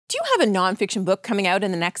Do you have a nonfiction book coming out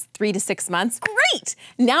in the next 3 to 6 months? Great!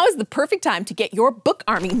 Now is the perfect time to get your book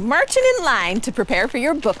army marching in line to prepare for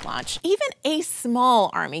your book launch. Even a small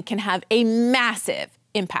army can have a massive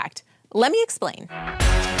impact. Let me explain.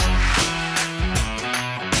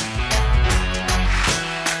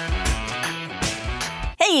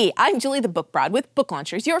 Hey, I'm Julie the Book Broad with Book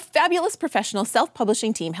Launchers, your fabulous professional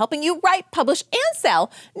self-publishing team helping you write, publish, and sell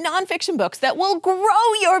nonfiction books that will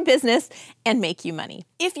grow your business and make you money.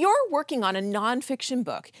 If you're working on a nonfiction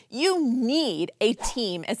book, you need a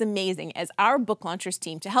team as amazing as our Book Launchers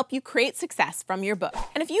team to help you create success from your book.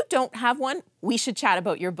 And if you don't have one, we should chat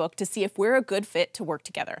about your book to see if we're a good fit to work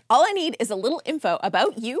together. All I need is a little info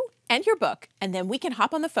about you and your book, and then we can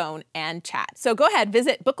hop on the phone and chat. So go ahead,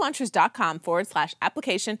 visit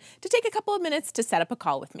booklaunchers.com/application to take a couple of minutes to set up a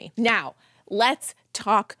call with me. Now, let's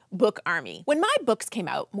talk Book Army. When my books came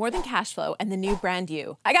out, More Than Cashflow and The New Brand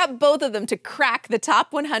You, I got both of them to crack the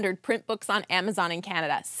top 100 print books on Amazon in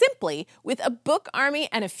Canada, simply with a book army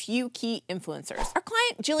and a few key influencers. Our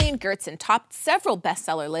client, Jillian Gertzen, topped several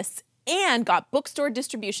bestseller lists and got bookstore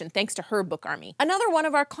distribution thanks to her book army. Another one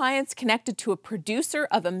of our clients connected to a producer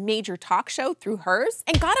of a major talk show through hers,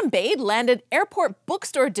 and Gautam Baid landed airport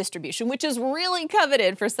bookstore distribution, which is really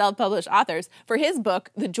coveted for self-published authors, for his book,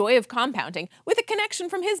 The Joy of Compounding, with a connection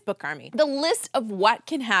from his book army. The list of what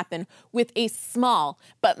can happen with a small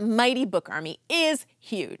but mighty book army is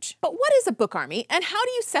huge. But what is a book army, and how do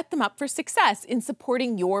you set them up for success in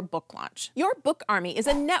supporting your book launch? Your book army is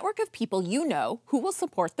a network of people you know who will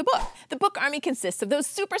support the book. The book army consists of those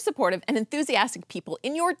super supportive and enthusiastic people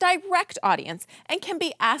in your direct audience and can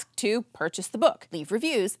be asked to purchase the book, leave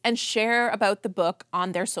reviews, and share about the book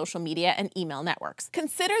on their social media and email networks.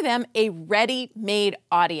 Consider them a ready-made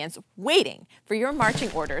audience waiting for your marching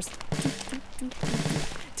orders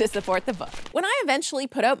to support the book. When I eventually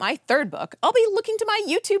put out my third book, I'll be looking to my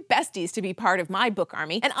YouTube besties to be part of my book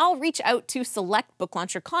army, and I'll reach out to select book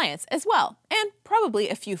launcher clients as well, and probably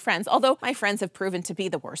a few friends, although my friends have proven to be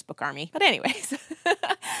the worst book army. But anyways,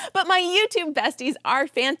 but my YouTube besties are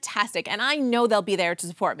fantastic, and I know they'll be there to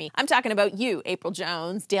support me. I'm talking about you, April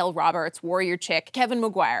Jones, Dale Roberts, Warrior Chick, Kevin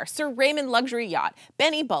McGuire, Sir Raymond Luxury Yacht,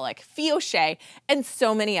 Benny Bullock, Fio Shea, and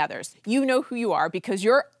so many others. You know who you are because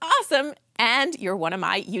you're awesome and you're one of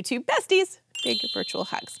my YouTube besties. Big virtual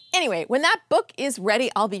hugs. Anyway, when that book is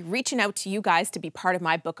ready, I'll be reaching out to you guys to be part of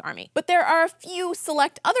my book army. But there are a few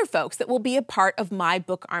select other folks that will be a part of my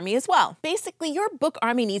book army as well. Basically, your book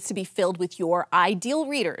army needs to be filled with your ideal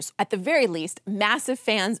readers, at the very least, massive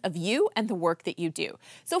fans of you and the work that you do.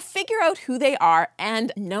 So figure out who they are,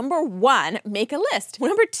 and number one, make a list.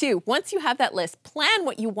 Number two, once you have that list, plan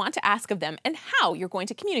what you want to ask of them and how you're going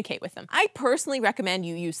to communicate with them. I personally recommend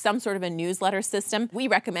you use some sort of a newsletter system. We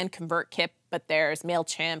recommend ConvertKit, but there's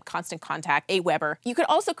MailChimp, Constant Contact, Aweber. You could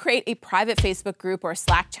also create a private Facebook group or a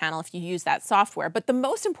Slack channel if you use that software. But the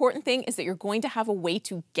most important thing is that you're going to have a way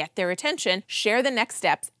to get their attention, share the next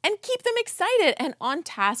steps, and keep them excited and on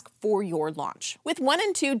task for your launch. With 1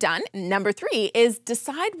 and 2 done, number 3 is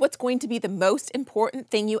decide what's going to be the most important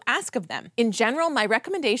thing you ask of them. In general, my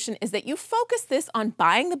recommendation is that you focus this on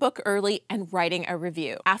buying the book early and writing a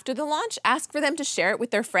review. After the launch, ask for them to share it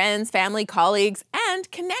with their friends, family, colleagues,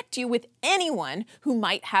 and connect you with anyone who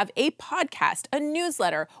might have a podcast, a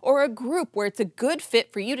newsletter, or a group where it's a good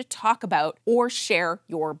fit for you to talk about or share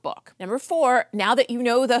your book. Number 4, now that you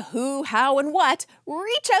know the who, how, and what,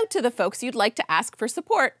 reach out to the folks you'd like to ask for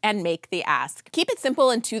support and make the ask. Keep it simple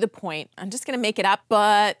and to the point. I'm just gonna make it up,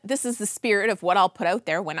 but this is the spirit of what I'll put out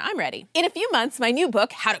there when I'm ready. In a few months, my new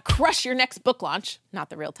book, How to Crush Your Next Book Launch, not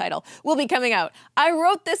the real title, will be coming out. I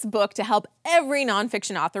wrote this book to help every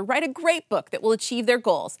nonfiction author write a great book that will achieve their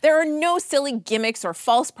goals. There are no silly gimmicks or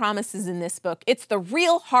false promises in this book. It's the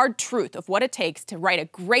real hard truth of what it takes to write a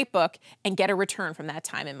great book and get a return from that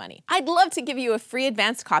time and money. I'd love to give you a free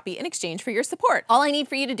advanced copy in exchange for your support. All I need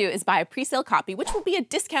for you to do is buy a pre-sale copy, which will be a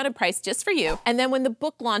discounted price just for you. And then when the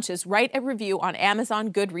book launches, write a review on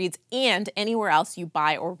Amazon, Goodreads, and anywhere else you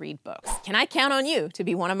buy or read books. Can I count on you to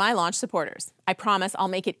be one of my launch supporters? I promise I'll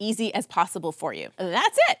make it easy as possible for you.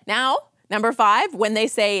 That's it. Now, number 5, when they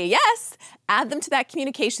say yes, add them to that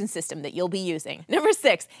communication system that you'll be using. Number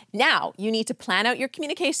 6, now you need to plan out your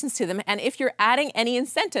communications to them, and if you're adding any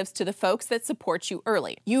incentives to the folks that support you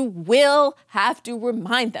early, you will have to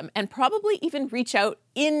remind them and probably even reach out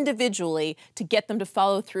individually to get them to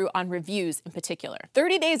follow through on reviews in particular.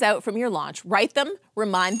 30 days out from your launch, write them,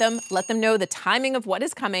 remind them, let them know the timing of what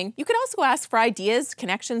is coming. You could also ask for ideas,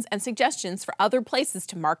 connections, and suggestions for other places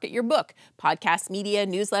to market your book: podcasts, media,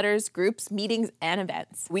 newsletters, groups, meetings, and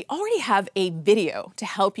events. We already have a video to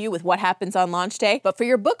help you with what happens on launch day, but for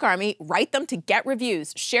your book army, write them to get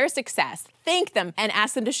reviews, share success, thank them, and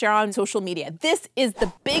ask them to share on social media. This is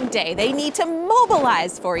the big day. They need to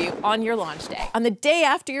mobilize for you on your launch day. On the day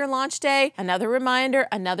after your launch day, another reminder,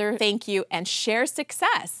 another thank you, and share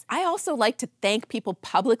success. I also like to thank people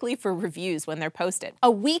publicly for reviews when they're posted.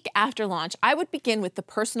 A week after launch, I would begin with the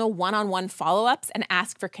personal one-on-one follow-ups and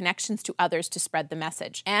ask for connections to others to spread the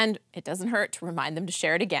message. And it doesn't hurt to remind them to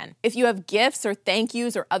share it again. If you have gifts or thank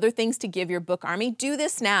yous or other things to give your book army, do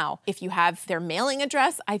this now. If you have their mailing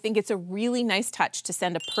address, I think it's a really nice touch to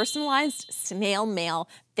send a personalized snail mail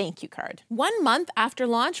thank you card. 1 month after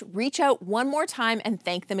launch, reach out one more time and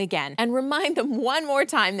thank them again. And remind them one more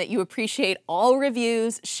time that you appreciate all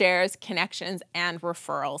reviews, shares, connections, and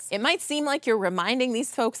referrals. It might seem like you're reminding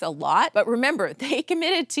these folks a lot, but remember, they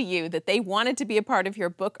committed to you that they wanted to be a part of your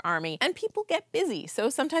book army, and people get busy, so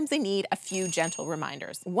sometimes they need a few gentle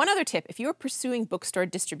reminders. One other tip: if you are pursuing bookstore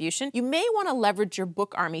distribution, you may want to leverage your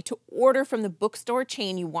book army to order from the bookstore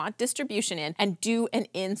chain you want distribution in and do an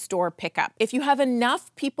in-store pickup. If you have enough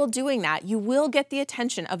people doing that, you will get the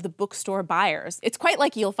attention of the bookstore buyers. It's quite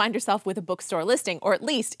likely you'll find yourself with a bookstore listing, or at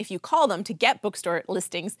least if you call them to get bookstore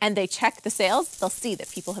listings and they check the sales, they'll see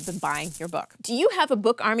that people have been buying your book. Do you have a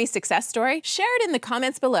book army success story? Share it in the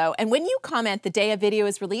comments below, and when you comment the day a video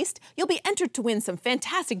is released, you'll be entered to win some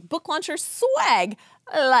fantastic book launcher swag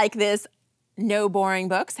like this No Boring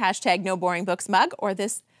Books, #NoBoringBooks mug, or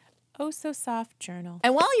this Oh So Soft journal.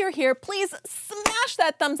 And while you're here, please smash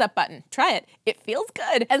that thumbs up button. Try it. It feels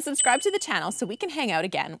good. And subscribe to the channel so we can hang out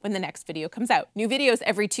again when the next video comes out. New videos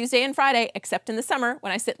every Tuesday and Friday, except in the summer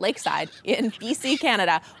when I sit lakeside in BC,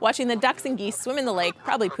 Canada, watching the ducks and geese swim in the lake,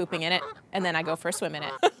 probably pooping in it, and then I go for a swim in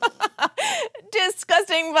it.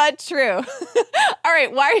 Disgusting, but true. All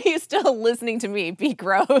right, why are you still listening to me be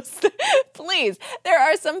gross? Please, there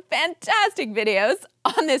are some fantastic videos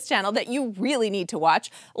on this channel that you really need to watch,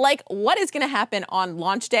 like what is going to happen on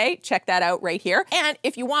launch day. Check that out right here. And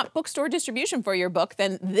if you want bookstore distribution for your book,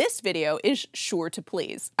 then this video is sure to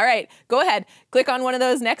please. All right, go ahead, click on one of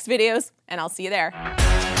those next videos, and I'll see you there.